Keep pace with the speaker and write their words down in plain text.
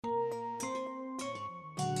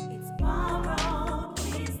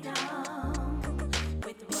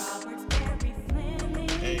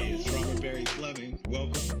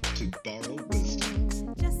Welcome to Borrow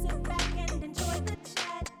Wisdom. Just sit back and enjoy the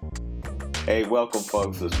chat. Hey, welcome,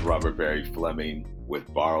 folks. This is Robert Barry Fleming with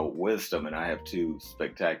Borrow Wisdom, and I have two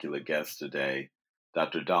spectacular guests today.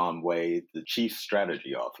 Dr. Don Wade, the Chief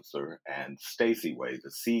Strategy Officer, and Stacy Wade, the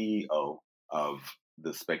CEO of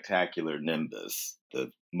the spectacular Nimbus, the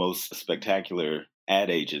most spectacular ad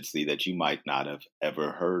agency that you might not have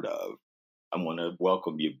ever heard of. I want to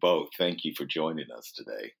welcome you both. Thank you for joining us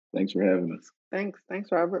today. Thanks for having us.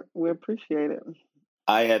 Thanks, Robert. We appreciate it.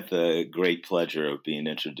 I had the great pleasure of being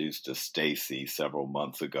introduced to Stacy several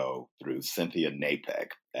months ago through Cynthia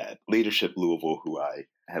Napek at Leadership Louisville, who I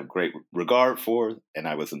have great regard for, and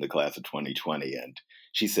I was in the class of 2020. And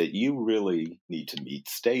she said, "You really need to meet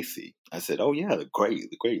Stacy." I said, "Oh yeah, great.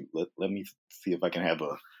 Let me see if I can have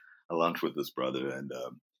a lunch with this brother." And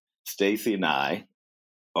Stacy and I,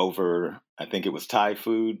 over, I think it was Thai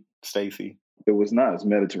food, Stacy. It was not. It's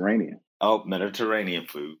Mediterranean. Oh, Mediterranean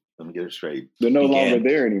food. Let me get it straight. They're no longer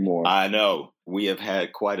there anymore. I know. We have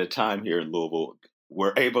had quite a time here in Louisville.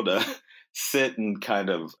 We're able to sit and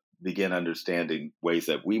kind of begin understanding ways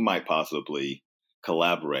that we might possibly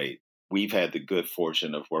collaborate. We've had the good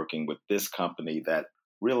fortune of working with this company that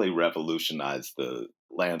really revolutionized the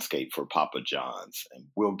landscape for Papa John's, and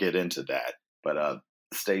we'll get into that. But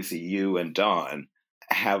Stacy, you and Don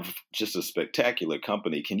have just a spectacular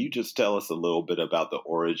company. Can you just tell us a little bit about the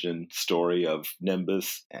origin story of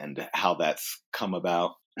Nimbus and how that's come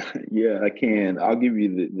about? Yeah, I can. I'll give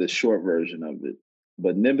you the short version of it.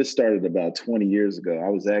 But Nimbus started about 20 years ago. I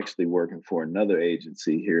was actually working for another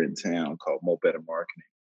agency here in town called Mo Better Marketing.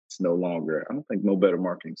 It's no longer, I don't think Mo Better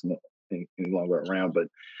Marketing is any longer around, but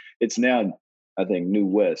it's now, I think, New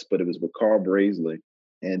West. But it was with Carl Brazley.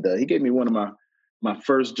 And he gave me one of my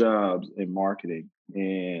first jobs in marketing,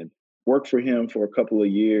 and worked for him for a couple of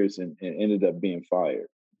years and ended up being fired.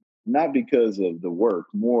 Not because of the work,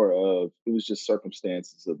 more of it was just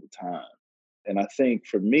circumstances of the time. And I think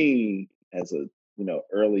for me, as a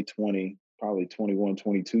early 20, probably 21,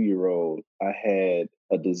 22-year-old, I had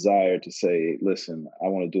a desire to say, listen, I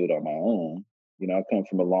want to do it on my own. I come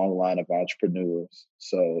from a long line of entrepreneurs.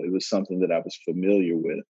 So it was something that I was familiar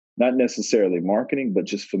with. Not necessarily marketing, but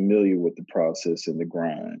just familiar with the process and the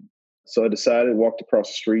grind. So I decided, walked across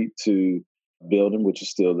the street to a building, which is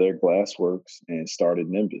still there, Glassworks, and started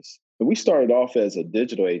Nimbus. And we started off as a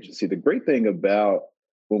digital agency. The great thing about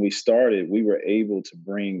when we started, we were able to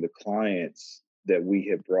bring the clients that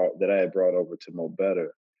I had brought over to Mo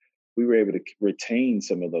Better. We were able to retain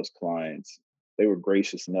some of those clients. They were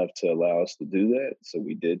gracious enough to allow us to do that. So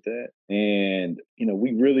we did that. And,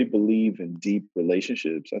 we really believe in deep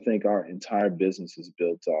relationships. I think our entire business is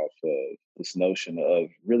built off of this notion of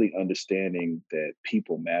really understanding that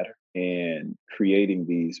people matter and creating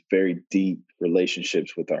these very deep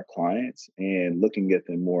relationships with our clients and looking at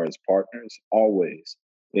them more as partners always.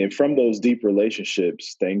 And from those deep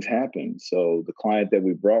relationships, things happen. So the client that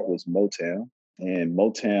we brought was Motown. And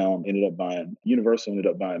Universal ended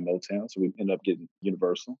up buying Motown. So we ended up getting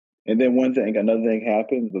Universal. And then another thing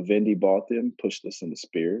happened. Vivendi bought them, pushed us into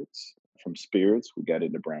Spirits. From Spirits, we got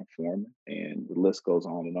into Brown-Forman. And the list goes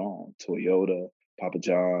on and on. Toyota, Papa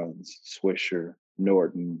John's, Swisher,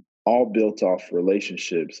 Norton, all built off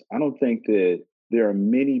relationships. I don't think that there are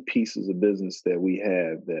many pieces of business that we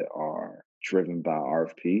have that are driven by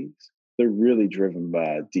RFPs. They're really driven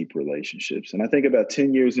by deep relationships. And I think about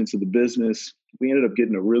 10 years into the business, we ended up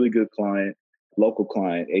getting a really good client, local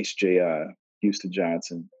client, HJI, Houston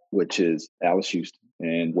Johnson, which is Alice Houston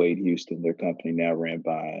and Wade Houston. Their company now ran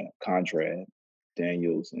by Conrad,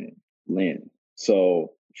 Daniels, and Lynn.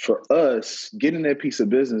 So for us, getting that piece of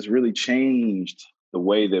business really changed the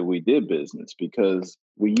way that we did business, because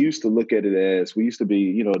we used to look at it as, we used to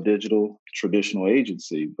be, a digital traditional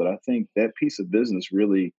agency. But I think that piece of business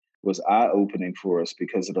really was eye-opening for us,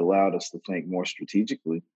 because it allowed us to think more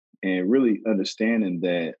strategically and really understanding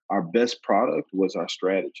that our best product was our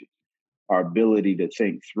strategy, our ability to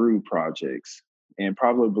think through projects. And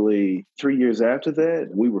probably 3 years after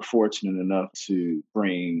that, we were fortunate enough to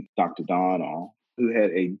bring Dr. Don on, who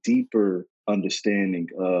had a deeper understanding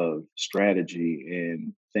of strategy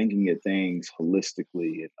and thinking at things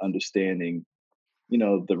holistically and understanding,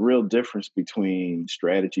 the real difference between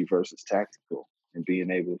strategy versus tactical, and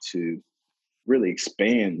being able to really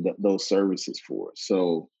expand those services for us.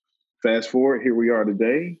 So fast forward, here we are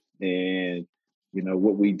today. And,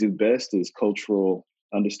 what we do best is cultural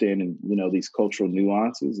understanding, these cultural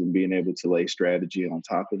nuances, and being able to lay strategy on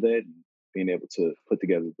top of that, and being able to put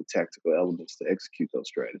together the tactical elements to execute those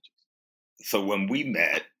strategies. So when we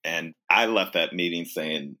met, and I left that meeting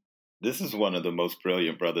saying, this is one of the most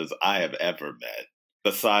brilliant brothers I have ever met,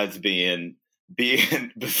 besides being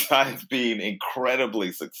being besides being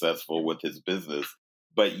incredibly successful with his business,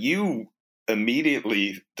 but you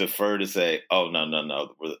immediately defer to say, "Oh no,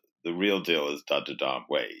 the real deal is Dr. Don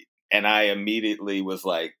Wade." And I immediately was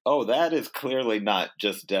like, "Oh, that is clearly not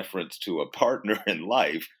just deference to a partner in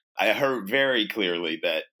life." I heard very clearly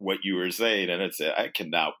that what you were saying, and I said, "I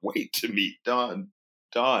cannot wait to meet Don."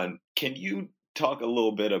 Don, can you talk a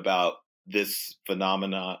little bit about this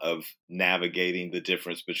phenomena of navigating the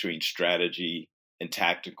difference between strategy and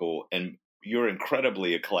tactical, and your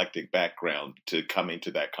incredibly eclectic background to coming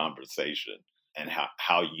to that conversation, and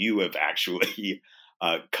how you have actually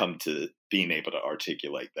come to being able to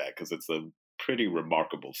articulate that, because it's a pretty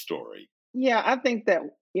remarkable story. Yeah, I think that,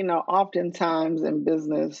 oftentimes in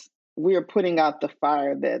business, we are putting out the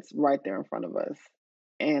fire that's right there in front of us.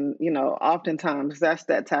 And, oftentimes that's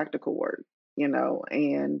that tactical work,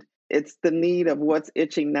 and it's the need of what's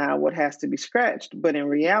itching now, what has to be scratched. But in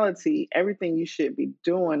reality, everything you should be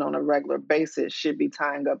doing on a regular basis should be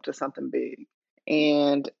tying up to something big.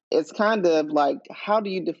 And it's kind of like, how do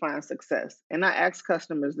you define success? And I ask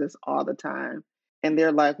customers this all the time. And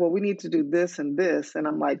they're like, well, we need to do this and this. And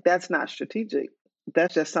I'm like, that's not strategic.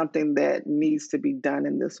 That's just something that needs to be done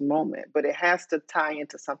in this moment. But it has to tie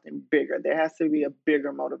into something bigger. There has to be a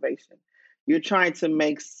bigger motivation. You're trying to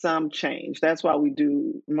make some change. That's why we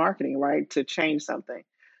do marketing, right? To change something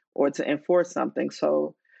or to enforce something.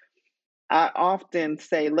 So I often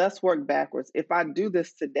say, let's work backwards. If I do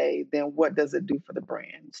this today, then what does it do for the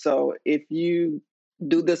brand? So if you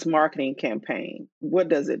do this marketing campaign, what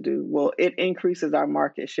does it do? Well, it increases our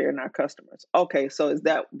market share and our customers. Okay, so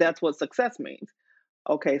that's what success means.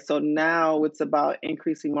 Okay, so now it's about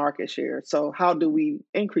increasing market share. So how do we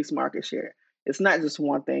increase market share? It's not just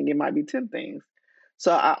one thing, it might be 10 things.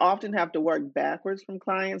 So I often have to work backwards from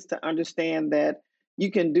clients to understand that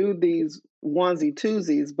you can do these onesie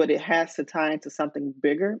twosies, but it has to tie into something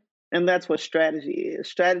bigger. And that's what strategy is.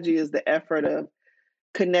 Strategy is the effort of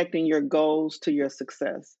connecting your goals to your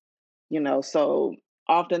success. So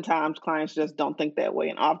oftentimes clients just don't think that way.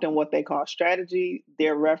 And often what they call strategy,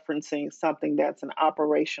 they're referencing something that's an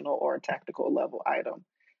operational or a tactical level item.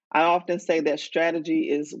 I often say that strategy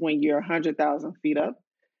is when you're 100,000 feet up.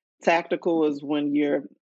 Tactical is when you're,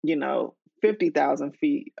 you know, 50,000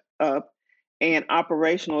 feet up. And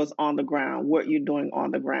operational is on the ground, what you're doing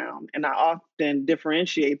on the ground. And I often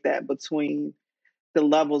differentiate that between the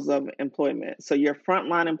levels of employment. So your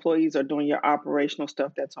frontline employees are doing your operational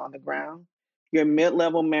stuff that's on the ground. Your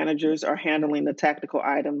mid-level managers are handling the tactical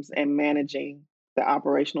items and managing the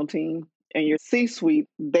operational team. And your C-suite,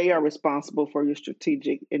 they are responsible for your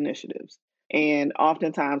strategic initiatives. And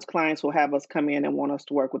oftentimes clients will have us come in and want us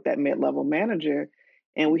to work with that mid-level manager.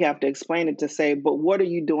 And we have to explain it to say, but what are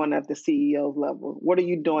you doing at the CEO level? What are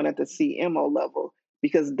you doing at the CMO level?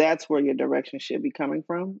 Because that's where your direction should be coming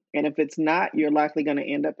from. And if it's not, you're likely going to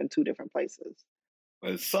end up in two different places.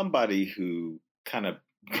 As somebody who kind of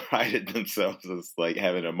prided themselves as like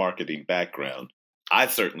having a marketing background, I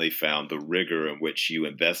certainly found the rigor in which you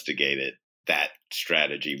investigated that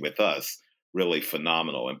strategy with us really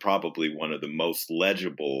phenomenal. And probably one of the most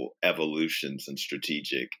legible evolutions in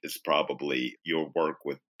strategic is probably your work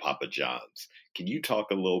with Papa John's. Can you talk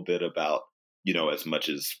a little bit about, as much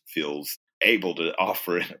as feels able to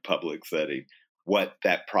offer in a public setting, what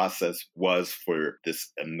that process was for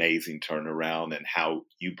this amazing turnaround and how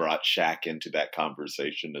you brought Shaq into that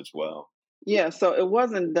conversation as well? Yeah, so it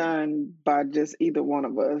wasn't done by just either one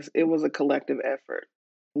of us. It was a collective effort.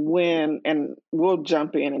 And we'll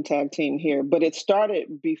jump in and tag team here, but it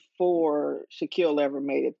started before Shaquille ever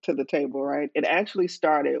made it to the table, right? It actually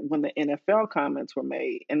started when the NFL comments were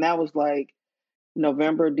made. And that was like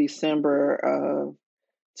November, December of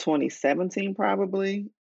 2017, probably.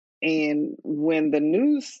 And when the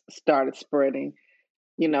news started spreading,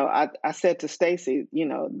 I said to Stacy,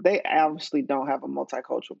 they obviously don't have a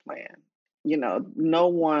multicultural plan. No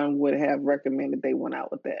one would have recommended they went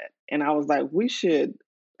out with that. And I was like, we should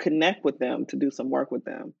connect with them to do some work with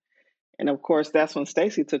them. And of course, that's when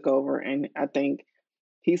Stacy took over. And I think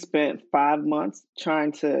he spent 5 months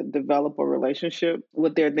trying to develop a relationship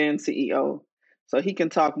with their then CEO. So he can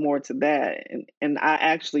talk more to that. And I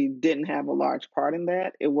actually didn't have a large part in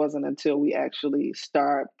that. It wasn't until we actually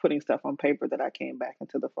start putting stuff on paper that I came back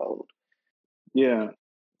into the fold. Yeah.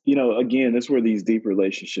 Again, that's where these deep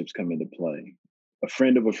relationships come into play. A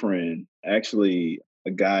friend of a friend, actually,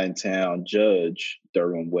 a guy in town, Judge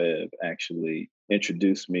Derwin Webb, actually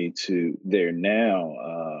introduced me to their now,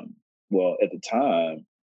 well, at the time,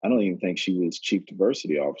 I don't even think she was chief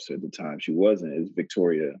diversity officer at the time. She wasn't. It was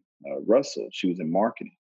Victoria Russell. She was in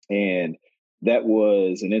marketing. And that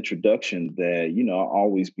was an introduction that, I'll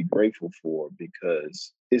always be grateful for,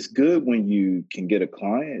 because it's good when you can get a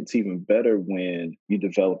client. It's even better when you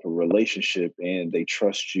develop a relationship and they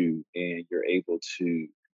trust you and you're able to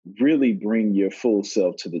really bring your full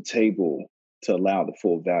self to the table to allow the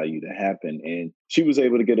full value to happen. And she was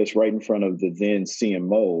able to get us right in front of the then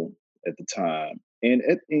CMO at the time.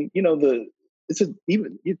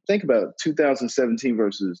 Even you think about 2017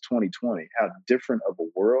 versus 2020, how different of a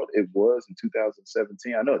world it was in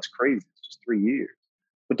 2017. I know it's crazy, it's just 3 years,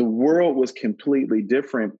 but the world was completely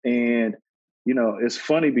different. And it's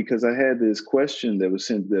funny because I had this question that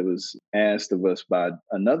was asked of us by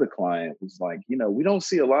another client. It was like, we don't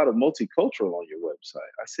see a lot of multicultural on your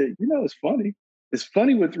website. I said, it's funny. It's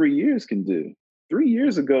funny what 3 years can do. 3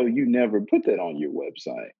 years ago, you never put that on your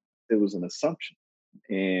website. It was an assumption.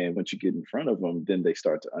 And once you get in front of them, then they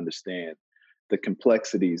start to understand the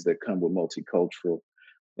complexities that come with multicultural.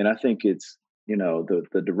 And I think it's,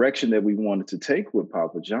 the direction that we wanted to take with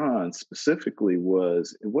Papa John's specifically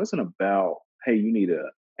it wasn't about, hey, you need a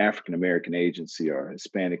African American agency or a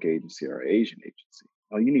Hispanic agency or Asian agency.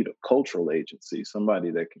 Oh, you need a cultural agency,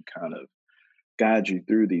 somebody that can kind of guide you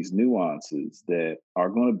through these nuances that are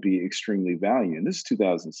going to be extremely valuable. And this is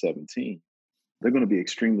 2017. They're going to be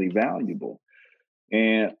extremely valuable.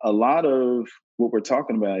 And a lot of what we're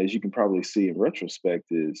talking about, as you can probably see in retrospect,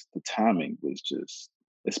 is the timing was just,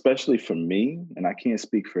 especially for me, and I can't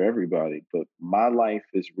speak for everybody, but my life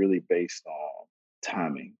is really based on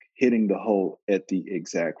timing, hitting the hole at the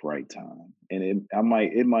exact right time. And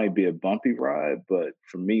it might be a bumpy ride, but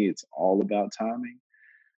for me, it's all about timing,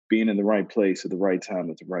 being in the right place at the right time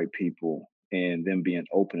with the right people, and then being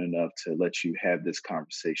open enough to let you have this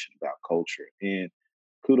conversation about culture. And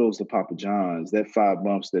kudos to Papa John's, that 5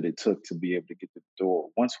 months that it took to be able to get to the door.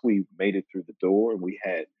 Once we made it through the door, we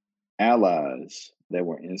had allies that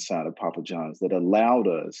were inside of Papa John's that allowed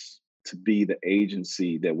us to be the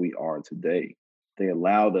agency that we are today. They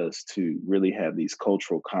allowed us to really have these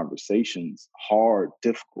cultural conversations, hard,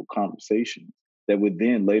 difficult conversations that would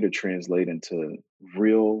then later translate into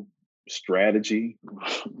real strategy,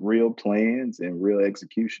 real plans, and real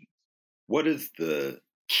execution. What is the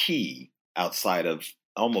key outside of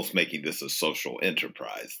almost making this a social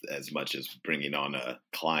enterprise as much as bringing on a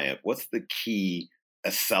client? What's the key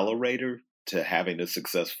accelerator to having a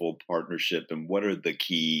successful partnership? And what are the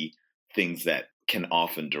key things that can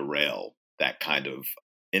often derail that kind of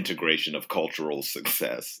integration of cultural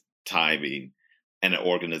success, timing, and an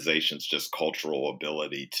organization's just cultural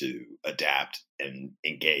ability to adapt and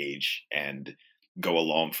engage and go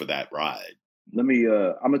along for that ride? I'm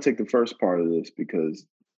going to take the first part of this because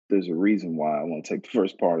there's a reason why I want to take the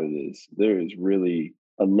first part of this. There is really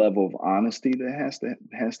a level of honesty that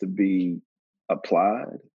has to be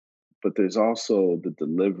applied, but there's also the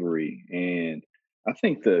delivery. And I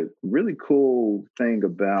think the really cool thing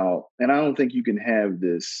about, and I don't think you can have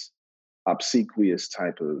this obsequious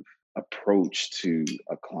type of approach to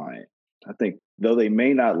a client. I think though they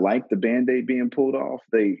may not like the Band-Aid being pulled off,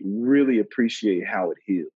 they really appreciate how it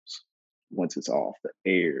heals once it's off, the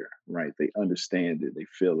air, right? They understand it, they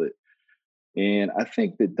feel it. And I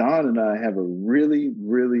think that Don and I have a really,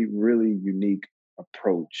 really, really unique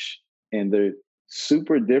approach. And they're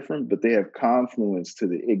super different, but they have confluence to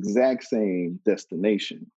the exact same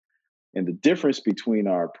destination. And the difference between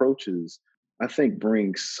our approaches, I think,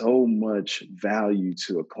 brings so much value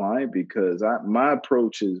to a client because my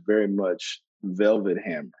approach is very much velvet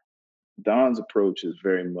hammer. Don's approach is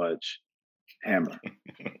very much hammer.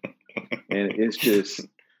 And it's just,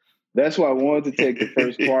 that's why I wanted to take the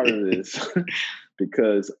first part of this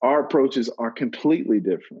because our approaches are completely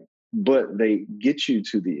different, but they get you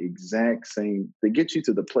to the exact same, they get you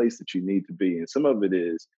to the place that you need to be. And some of it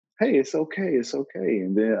is, hey, it's okay.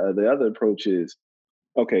 And then the other approach is,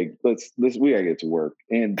 okay, we gotta get to work.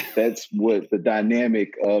 And that's what the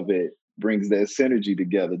dynamic of it brings, that synergy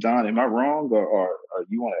together. Don, am I wrong or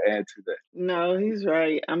you want to add to that? No, he's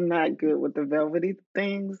right. I'm not good with the velvety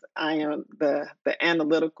things. I am the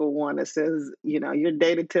analytical one that says, your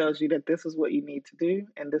data tells you that this is what you need to do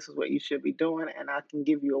and this is what you should be doing. And I can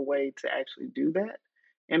give you a way to actually do that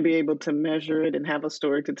and be able to measure it and have a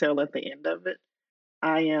story to tell at the end of it.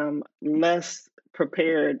 I am less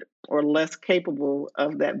prepared or less capable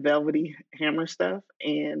of that velvety hammer stuff.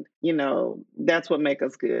 And, that's what makes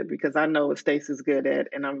us good because I know what Stacey's good at,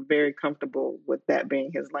 and I'm very comfortable with that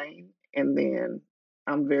being his lane. And then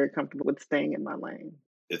I'm very comfortable with staying in my lane.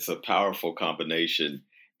 It's a powerful combination.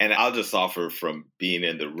 And I'll just offer from being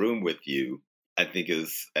in the room with you, I think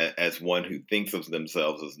as one who thinks of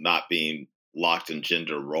themselves as not being locked in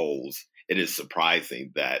gender roles, it is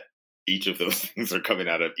surprising that each of those things are coming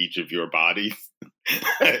out of each of your bodies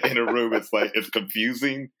in a room. It's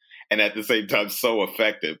confusing and at the same time so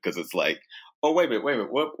effective because it's like, oh, wait a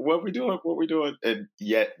minute, what are we doing? What are we doing? And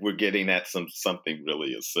yet we're getting at something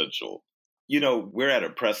really essential. We're at a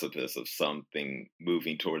precipice of something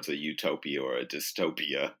moving towards a utopia or a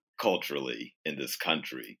dystopia culturally in this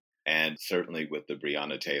country. And certainly with the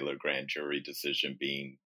Breonna Taylor grand jury decision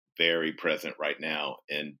being very present right now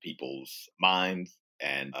in people's minds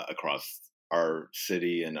and across our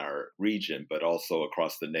city and our region, but also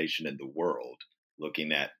across the nation and the world,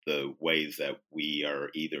 looking at the ways that we are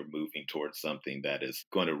either moving towards something that is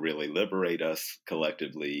going to really liberate us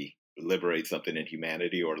collectively, liberate something in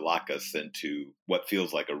humanity, or lock us into what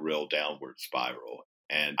feels like a real downward spiral.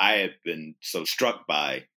 And I have been so struck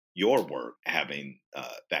by your work having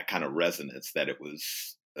that kind of resonance that it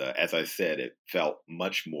was, as I said, it felt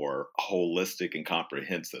much more holistic and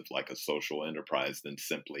comprehensive, like a social enterprise than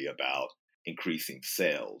simply about increasing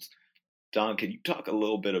sales. Don, can you talk a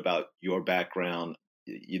little bit about your background?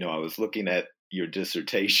 I was looking at your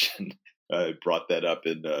dissertation. I brought that up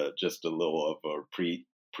in just a little of a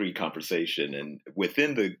pre-conversation. And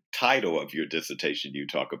within the title of your dissertation, you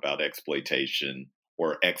talk about exploitation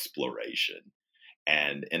or exploration.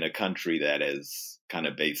 And in a country that has kind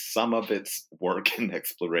of based some of its work in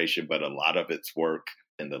exploration, but a lot of its work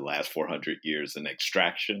in the last 400 years in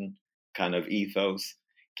extraction kind of ethos,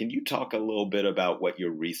 can you talk a little bit about what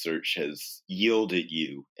your research has yielded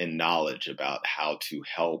you in knowledge about how to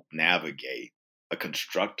help navigate a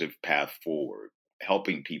constructive path forward,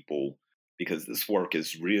 helping people, because this work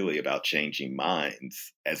is really about changing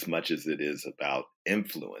minds as much as it is about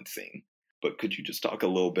influencing. But could you just talk a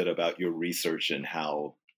little bit about your research and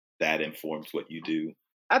how that informs what you do?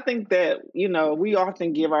 I think that, we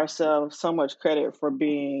often give ourselves so much credit for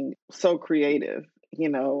being so creative,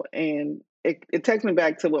 and it takes me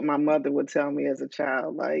back to what my mother would tell me as a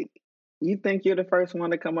child. Like, you think you're the first one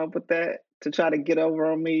to come up with that to try to get over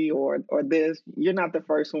on me or this. You're not the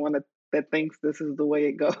first one that thinks this is the way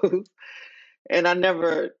it goes. And I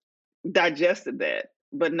never digested that.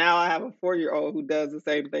 But now I have a 4-year-old who does the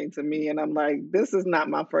same thing to me. And I'm like, this is not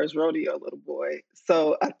my first rodeo, little boy.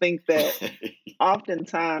 So I think that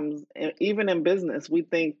oftentimes, even in business, we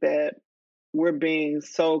think that we're being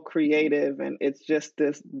so creative and it's just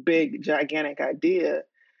this big, gigantic idea.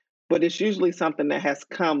 But it's usually something that has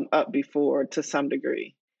come up before to some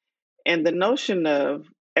degree. And the notion of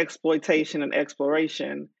exploitation and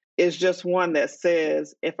exploration is just one that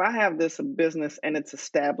says, if I have this business and it's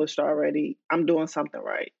established already, I'm doing something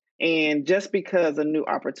right. And just because a new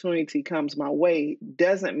opportunity comes my way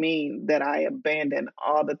doesn't mean that I abandon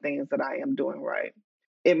all the things that I am doing right.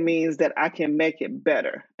 It means that I can make it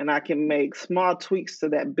better and I can make small tweaks to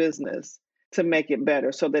that business to make it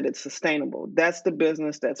better so that it's sustainable. That's the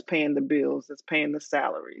business that's paying the bills, that's paying the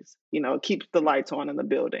salaries, it keeps the lights on in the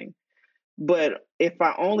building. But if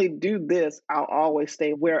I only do this, I'll always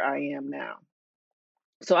stay where I am now.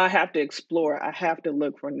 So I have to explore. I have to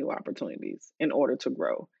look for new opportunities in order to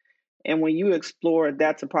grow. And when you explore,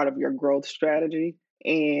 that's a part of your growth strategy.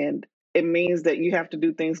 And it means that you have to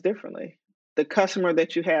do things differently. The customer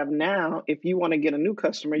that you have now, if you want to get a new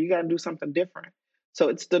customer, you got to do something different. So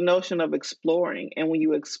it's the notion of exploring. And when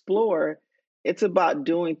you explore, it's about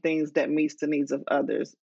doing things that meets the needs of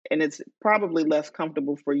others. And it's probably less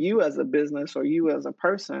comfortable for you as a business or you as a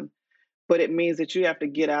person, but it means that you have to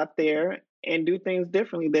get out there and do things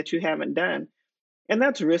differently that you haven't done. And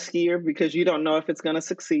that's riskier because you don't know if it's going to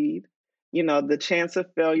succeed. The chance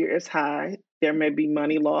of failure is high. There may be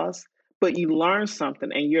money loss, but you learn something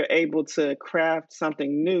and you're able to craft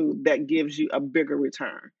something new that gives you a bigger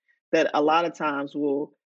return that a lot of times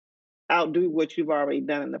will outdo what you've already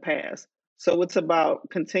done in the past. So it's about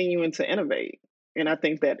continuing to innovate. And I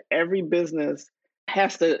think that every business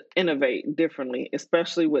has to innovate differently,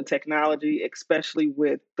 especially with technology, especially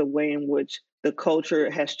with the way in which the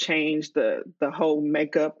culture has changed, the whole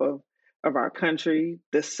makeup of our country,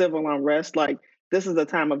 the civil unrest. Like, this is a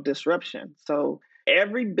time of disruption. So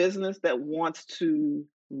every business that wants to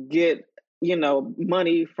get,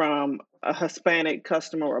 money from a Hispanic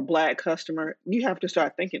customer or a Black customer, you have to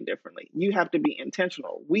start thinking differently. You have to be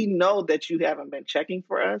intentional. We know that you haven't been checking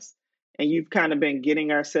for us and you've kind of been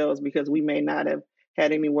getting ourselves because we may not have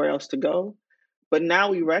had anywhere else to go. But now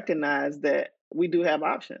we recognize that we do have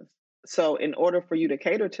options. So in order for you to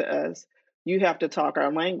cater to us, you have to talk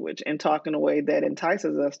our language and talk in a way that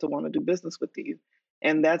entices us to want to do business with you.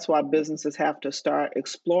 And that's why businesses have to start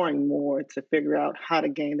exploring more to figure out how to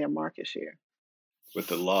gain their market share. With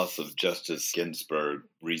the loss of Justice Ginsburg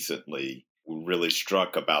recently, were really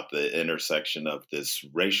struck about the intersection of this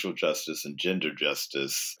racial justice and gender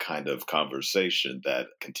justice kind of conversation that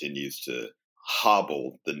continues to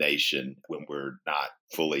hobble the nation when we're not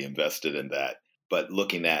fully invested in that. But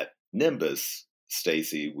looking at Nimbus,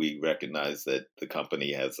 Stacey, we recognize that the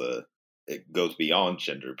company it goes beyond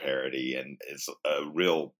gender parity and is a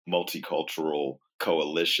real multicultural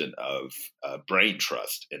coalition of brain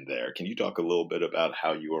trust in there. Can you talk a little bit about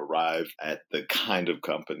how you arrive at the kind of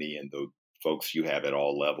company and the folks you have at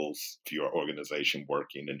all levels for your organization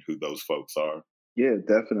working and who those folks are? Yeah,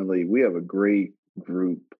 definitely. We have a great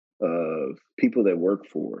group of people that work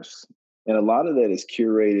for us. And a lot of that is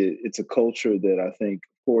curated. It's a culture that I think,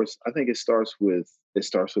 of course, I think it starts with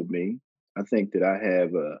me. I think that I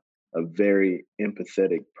have a very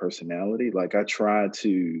empathetic personality. Like I try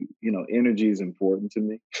to, energy is important to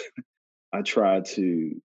me. I try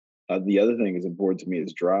to, the other thing is important to me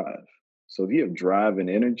is drive. So if you have drive and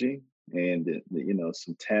energy and,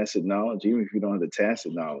 some tacit knowledge, even if you don't have the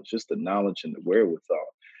tacit knowledge, just the knowledge and the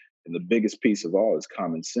wherewithal. And the biggest piece of all is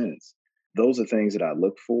common sense. Those are things that I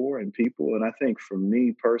look for in people. And I think for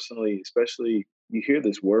me personally, especially you hear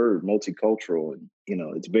this word multicultural and,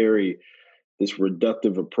 it's very, this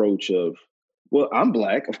reductive approach of, well, I'm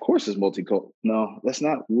Black, of course it's multicultural. No, that's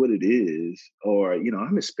not what it is. Or,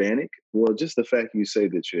 I'm Hispanic. Well, just the fact you say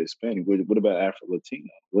that you're Hispanic, what about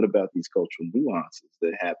Afro-Latino? What about these cultural nuances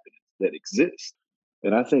that happen, that exist?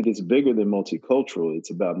 And I think it's bigger than multicultural.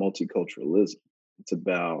 It's about multiculturalism. It's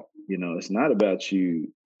about, it's not about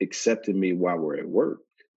you accepting me while we're at work.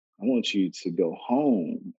 I want you to go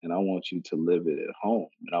home and I want you to live it at home.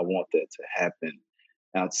 And I want that to happen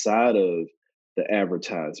outside of the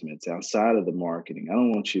advertisements, outside of the marketing. I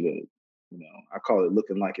don't want you to, I call it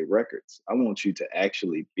looking like it records. I want you to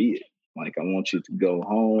actually be it. Like I want you to go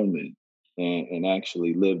home and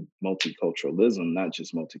actually live multiculturalism, not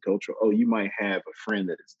just multicultural. Oh, you might have a friend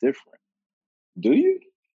that is different. Do you?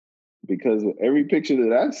 Because every picture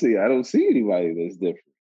that I see, I don't see anybody that's different.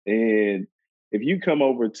 And if you come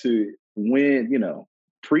over to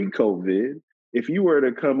pre-COVID, if you were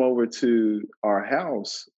to come over to our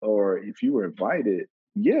house or if you were invited,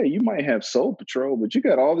 yeah, you might have Soul Patrol, but you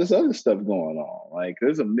got all this other stuff going on. Like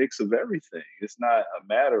there's a mix of everything. It's not a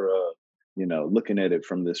matter of, looking at it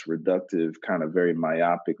from this reductive kind of very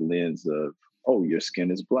myopic lens of, oh, your skin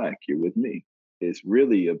is Black, you're with me. It's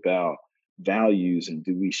really about values and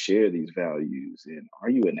do we share these values and are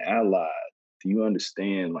you an ally? Do you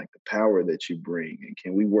understand like the power that you bring and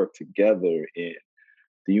can we work together and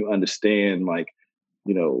do you understand like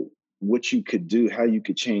what you could do, how you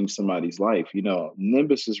could change somebody's life?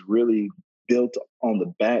 Nimbus is really built on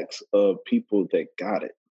the backs of people that got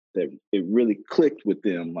it, that it really clicked with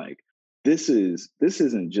them. Like this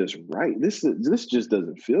isn't just right. This just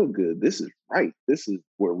doesn't feel good. This is right. This is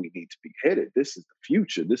where we need to be headed. This is the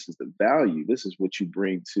future. This is the value. This is what you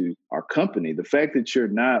bring to our company. The fact that you're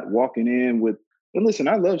not walking in with, and listen,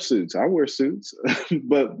 I love suits. I wear suits,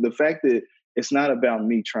 but the fact that it's not about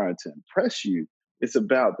me trying to impress you. It's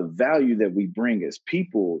about the value that we bring as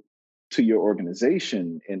people to your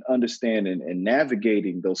organization and understanding and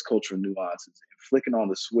navigating those cultural nuances and flicking on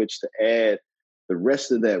the switch to add the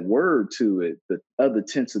rest of that word to it, the other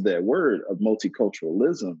tense of that word of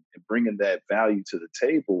multiculturalism and bringing that value to the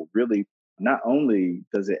table. Really, not only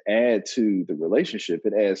does it add to the relationship,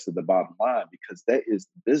 it adds to the bottom line because that is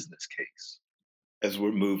the business case. As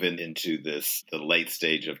we're moving into the late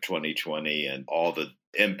stage of 2020 and all the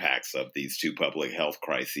impacts of these two public health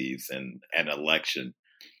crises and an election,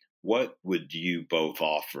 what would you both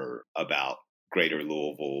offer about Greater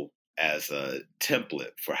Louisville as a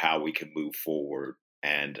template for how we can move forward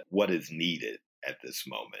and what is needed at this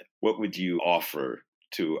moment? What would you offer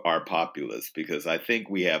to our populace? Because I think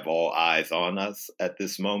we have all eyes on us at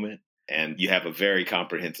this moment, and you have a very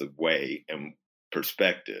comprehensive way and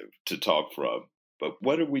perspective to talk from. But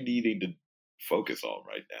what are we needing to focus on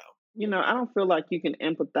right now? I don't feel like you can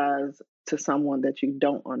empathize to someone that you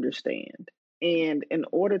don't understand. And in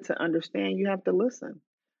order to understand, you have to listen.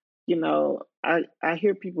 I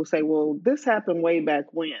hear people say, well, this happened way back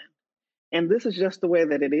when, and this is just the way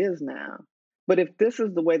that it is now. But if this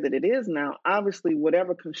is the way that it is now, obviously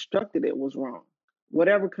whatever constructed it was wrong.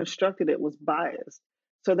 Whatever constructed it was biased.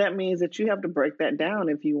 So that means that you have to break that down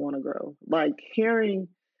if you want to grow. Like hearing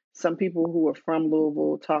some people who are from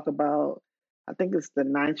Louisville talk about, I think it's the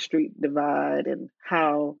 9th Street divide and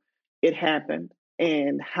how it happened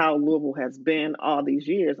and how Louisville has been all these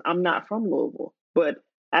years. I'm not from Louisville, but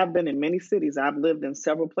I've been in many cities. I've lived in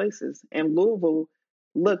several places, and Louisville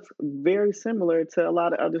looks very similar to a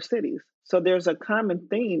lot of other cities. So there's a common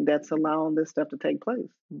theme that's allowing this stuff to take place.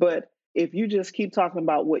 But if you just keep talking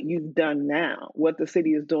about what you've done now, what the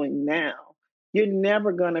city is doing now, you're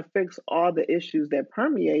never going to fix all the issues that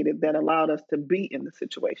permeated that allowed us to be in the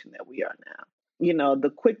situation that we are now. You know, the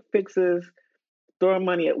quick fixes, throwing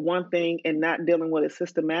money at one thing and not dealing with it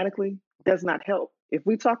systematically does not help. If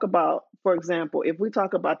we talk about, for example, if we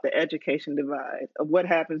talk about the education divide of what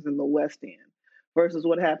happens in the West End versus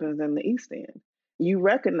what happens in the East End, you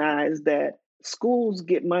recognize that schools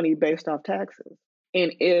get money based off taxes.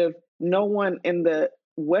 And if no one in the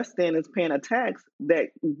West End is paying a tax that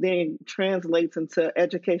then translates into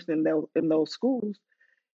education in those schools,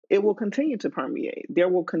 it will continue to permeate. There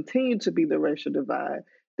will continue to be the racial divide.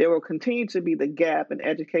 There will continue to be the gap in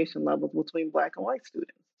education levels between Black and white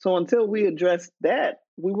students. So until we address that,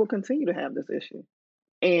 we will continue to have this issue.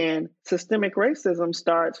 And systemic racism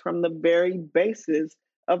starts from the very basis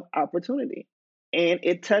of opportunity. And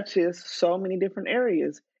it touches so many different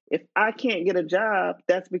areas. If I can't get a job,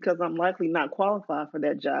 that's because I'm likely not qualified for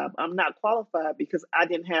that job. I'm not qualified because I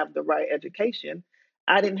didn't have the right education.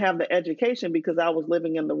 I didn't have the education because I was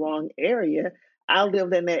living in the wrong area. I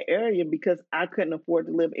lived in that area because I couldn't afford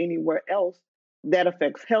to live anywhere else. That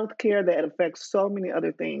affects healthcare, that affects so many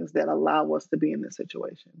other things that allow us to be in this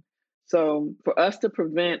situation. So, for us to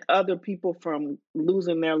prevent other people from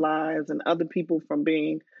losing their lives and other people from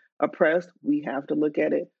being oppressed, we have to look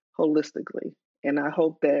at it holistically. And I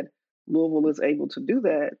hope that Louisville is able to do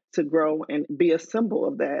that, to grow and be a symbol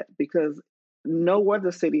of that, because no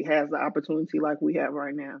other city has the opportunity like we have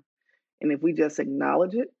right now. And if we just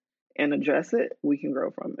acknowledge it and address it, we can grow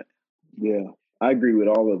from it. Yeah, I agree with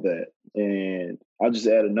all of that. And I'll just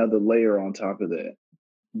add another layer on top of that.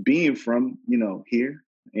 Being from, here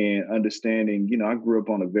and understanding, I grew up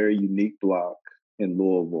on a very unique block in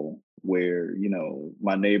Louisville where,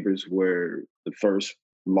 my neighbors were the first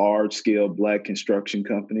large scale Black construction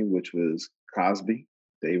company, which was Cosby,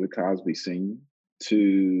 David Cosby Sr.,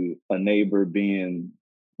 to a neighbor being,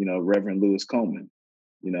 Reverend Lewis Coleman.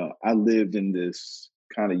 I lived in this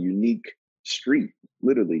kind of unique street,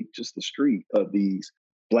 literally just the street of these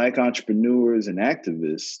Black entrepreneurs and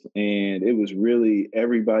activists. And it was really,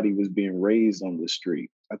 everybody was being raised on the street.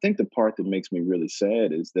 I think the part that makes me really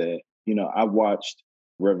sad is that, I watched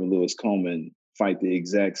Reverend Lewis Coleman fight the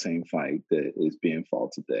exact same fight that is being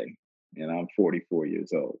fought today. And I'm 44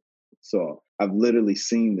 years old. So I've literally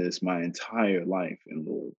seen this my entire life in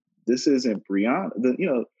Louisville. This isn't Breonna.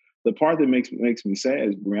 The part that makes me sad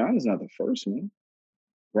is Breonna's not the first one,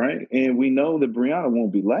 right? And we know that Breonna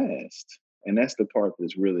won't be last. And that's the part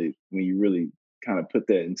that's really, when you really kind of put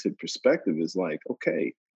that into perspective, is like,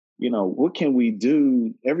 okay, what can we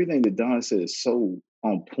do? Everything that Don said is so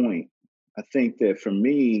on point. I think that for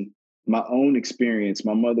me, my own experience,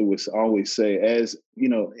 my mother would always say, as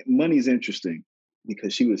money's interesting,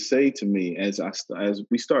 because she would say to me as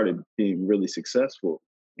we started being really successful,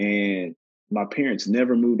 and my parents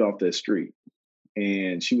never moved off that street.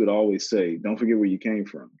 And she would always say, don't forget where you came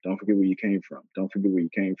from. Don't forget where you came from. Don't forget where you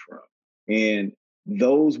came from. And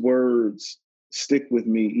those words stick with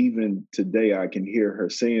me even today. I can hear her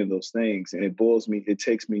saying those things, and it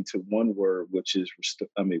takes me to one word, which is,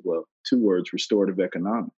 two words, restorative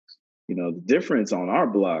economics. The difference on our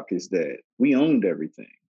block is that we owned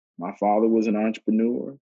everything. My father was an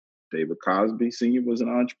entrepreneur. David Cosby Sr. was an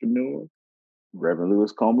entrepreneur. Reverend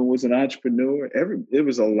Lewis Coleman was an entrepreneur. It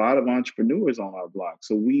was a lot of entrepreneurs on our block.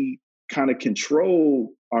 So we kind of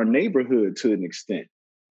control our neighborhood to an extent.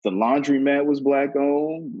 The laundromat was Black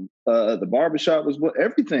owned. The barbershop was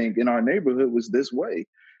everything in our neighborhood was this way.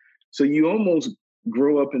 So you almost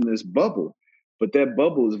grow up in this bubble. But that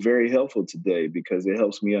bubble is very helpful today because it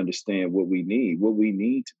helps me understand what we need. What we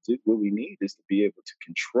need is to be able to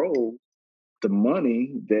control the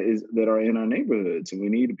money that are in our neighborhoods. And we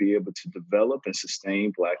need to be able to develop and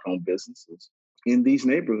sustain Black-owned businesses in these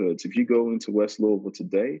neighborhoods. If you go into West Louisville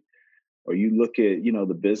today, or you look at,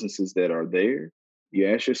 the businesses that are there, you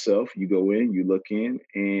ask yourself, you go in, you look in,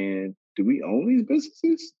 and do we own these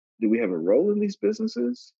businesses? Do we have a role in these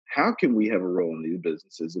businesses? How can we have a role in these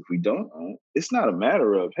businesses if we don't own? It's not a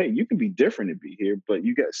matter of, hey, you can be different and be here, but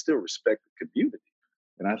you got to still respect the community.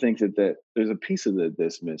 And I think that there's a piece of that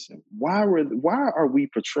that's missing. Why are we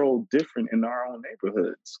patrolled different in our own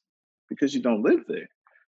neighborhoods? Because you don't live there.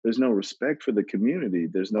 There's no respect for the community.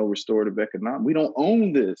 There's no restorative economics. We don't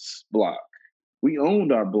own this block. We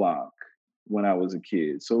owned our block when I was a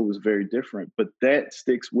kid. So it was very different. But that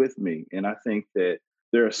sticks with me. And I think that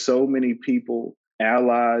there are so many people,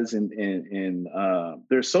 allies, and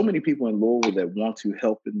there's so many people in Louisville that want to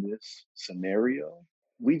help in this scenario.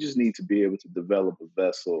 We just need to be able to develop a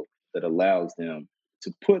vessel that allows them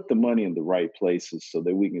to put the money in the right places so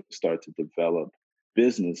that we can start to develop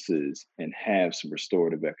businesses and have some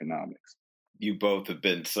restorative economics. You both have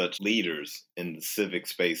been such leaders in the civic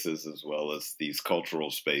spaces as well as these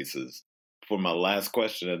cultural spaces. For my last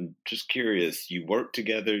question, I'm just curious, you work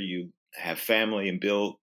together, you have family and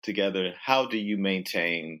build together. How do you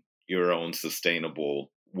maintain your own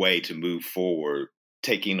sustainable way to move forward,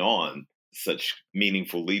 taking on such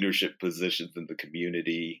meaningful leadership positions in the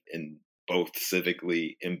community, in both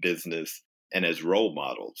civically, in business, and as role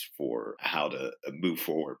models for how to move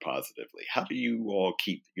forward positively? How do you all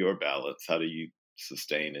keep your balance? How do you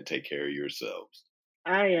sustain and take care of yourselves?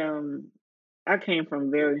 I came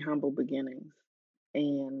from very humble beginnings,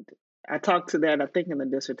 and I talked to that. I think in the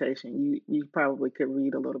dissertation, you probably could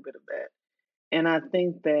read a little bit of that. And I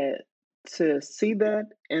think that to see that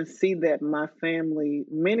and see that my family,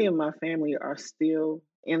 many of my family are still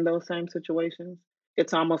in those same situations,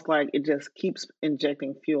 it's almost like it just keeps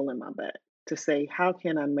injecting fuel in my back to say, how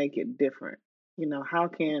can I make it different? How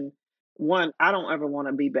can one, I don't ever want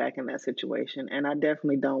to be back in that situation. And I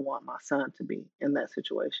definitely don't want my son to be in that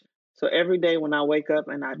situation. So every day when I wake up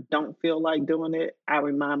and I don't feel like doing it, I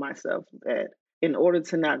remind myself that in order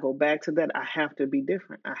to not go back to that, I have to be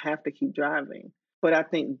different. I have to keep driving. But I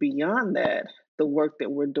think beyond that, the work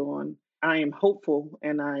that we're doing, I am hopeful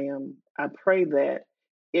and I pray that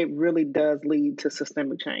it really does lead to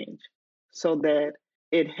systemic change so that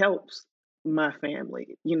it helps my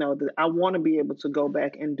family. I want to be able to go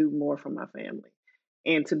back and do more for my family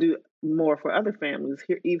and to do more for other families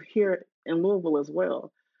here in Louisville as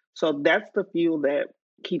well. So that's the fuel that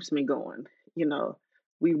keeps me going. You know,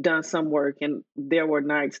 we've done some work and there were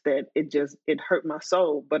nights that it hurt my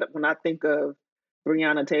soul. But when I think of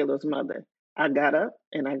Breonna Taylor's mother, I got up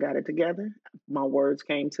and I got it together. My words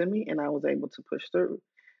came to me and I was able to push through.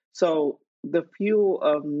 So the fuel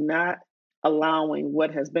of not allowing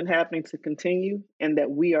what has been happening to continue and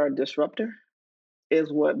that we are a disruptor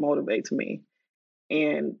is what motivates me.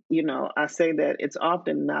 And, I say that it's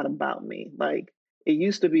often not about me. Like it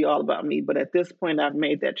used to be all about me, but at this point, I've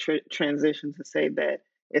made that transition to say that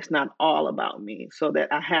it's not all about me, so that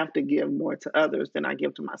I have to give more to others than I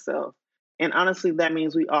give to myself. And honestly, that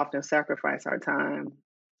means we often sacrifice our time,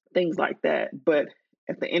 things like that. But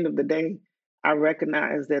at the end of the day, I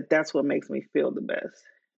recognize that that's what makes me feel the best.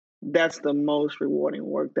 That's the most rewarding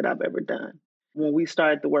work that I've ever done. When we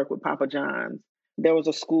started to work with Papa John's, there was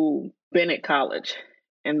a school, Bennett College,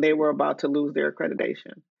 and they were about to lose their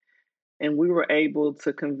accreditation. And we were able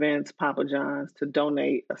to convince Papa John's to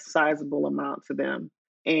donate a sizable amount to them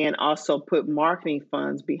and also put marketing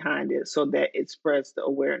funds behind it so that it spreads the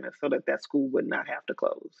awareness so that that school would not have to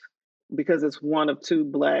close because it's one of two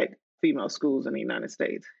Black female schools in the United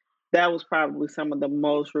States. That was probably some of the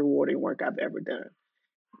most rewarding work I've ever done.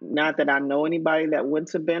 Not that I know anybody that went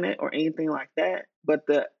to Bennett or anything like that, but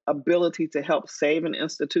the ability to help save an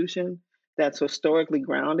institution that's historically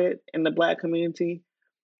grounded in the Black community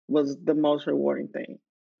was the most rewarding thing.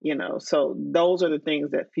 So those are the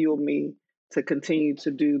things that fuel me to continue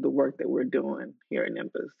to do the work that we're doing here at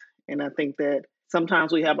Nimbus. And I think that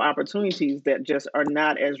sometimes we have opportunities that just are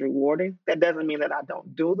not as rewarding. That doesn't mean that I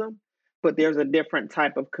don't do them, but there's a different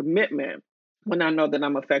type of commitment when I know that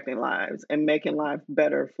I'm affecting lives and making life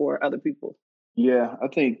better for other people. Yeah, I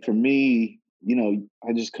think for me,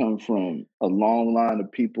 I just come from a long line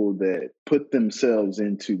of people that put themselves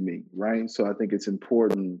into me, right? So I think it's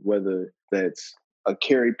important, whether that's a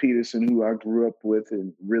Carrie Peterson who I grew up with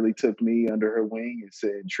and really took me under her wing and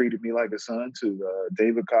said, treated me like a son, to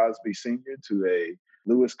David Cosby Sr., to a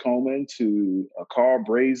Lewis Coleman, to a Carl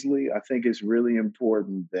Brazley. I think it's really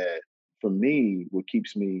important that for me, what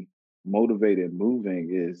keeps me motivated and moving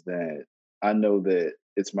is that I know that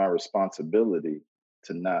it's my responsibility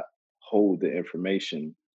to not hold the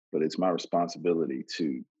information, but it's my responsibility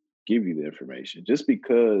to give you the information. Just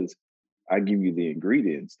because I give you the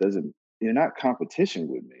ingredients doesn't, you're not competition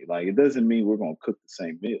with me. Like it doesn't mean we're going to cook the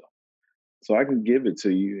same meal. So I can give it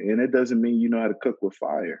to you, and it doesn't mean you know how to cook with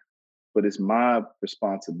fire, but it's my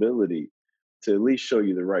responsibility to at least show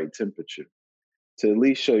you the right temperature, to at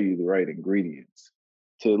least show you the right ingredients,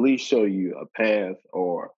 to at least show you a path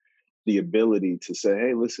or the ability to say,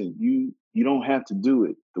 hey, listen, you don't have to do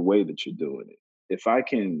it the way that you're doing it. If I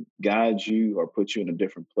can guide you or put you in a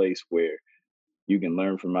different place where you can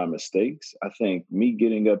learn from my mistakes, I think me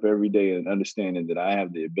getting up every day and understanding that I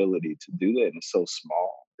have the ability to do that, and it's so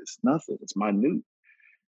small, it's nothing, it's minute,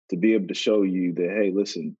 to be able to show you that, hey,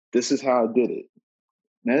 listen, this is how I did it.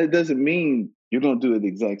 Now, that doesn't mean you're going to do it the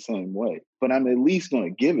exact same way, but I'm at least going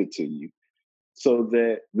to give it to you so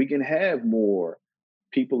that we can have more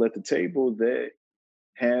people at the table that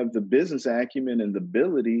have the business acumen and the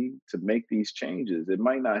ability to make these changes. It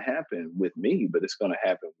might not happen with me, but it's going to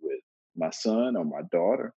happen with my son or my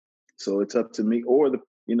daughter. So it's up to me or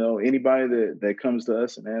anybody that comes to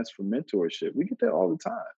us and asks for mentorship. We get that all the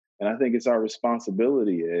time. And I think it's our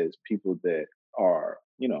responsibility as people that are,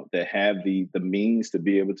 that have the means to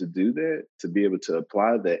be able to do that, to be able to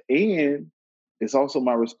apply that. And it's also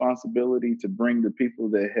my responsibility to bring the people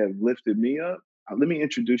that have lifted me up. Let me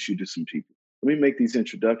introduce you to some people. Let me make these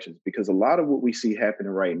introductions, because a lot of what we see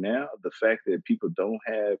happening right now, the fact that people don't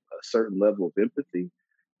have a certain level of empathy,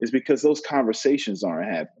 is because those conversations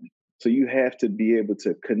aren't happening. So you have to be able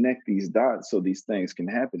to connect these dots so these things can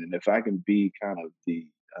happen. And if I can be kind of the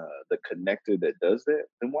connector that does that,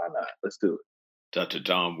 then why not? Let's do it. Dr.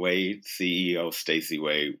 Don Wade, CEO Stacey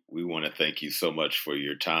Wade, we want to thank you so much for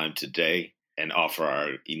your time today and offer our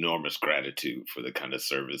enormous gratitude for the kind of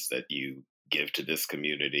service that you give to this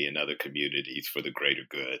community and other communities for the greater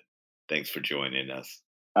good. Thanks for joining us.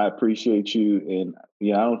 I appreciate you. And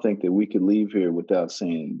I don't think that we could leave here without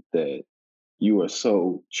saying that you are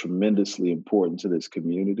so tremendously important to this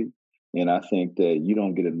community. And I think that you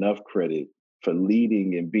don't get enough credit for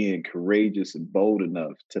leading and being courageous and bold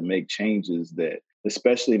enough to make changes that,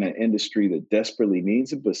 especially in an industry that desperately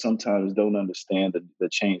needs it, but sometimes don't understand the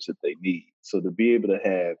change that they need. So to be able to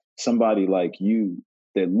have somebody like you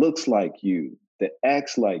that looks like you, that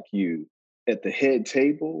acts like you at the head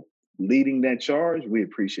table, leading that charge, we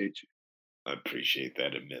appreciate you. I appreciate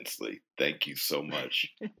that immensely. Thank you so much.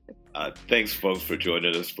 Thanks, folks, for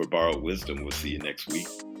joining us for Borrowed Wisdom. We'll see you next week.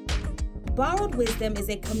 Borrowed Wisdom is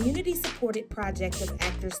a community-supported project of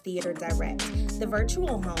Actors Theater Direct, the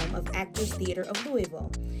virtual home of Actors Theater of Louisville.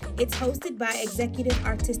 It's hosted by Executive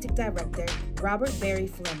Artistic Director Robert Barry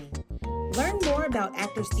Fleming. Learn more about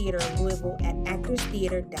Actors Theater of Louisville at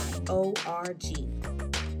actorstheater.org.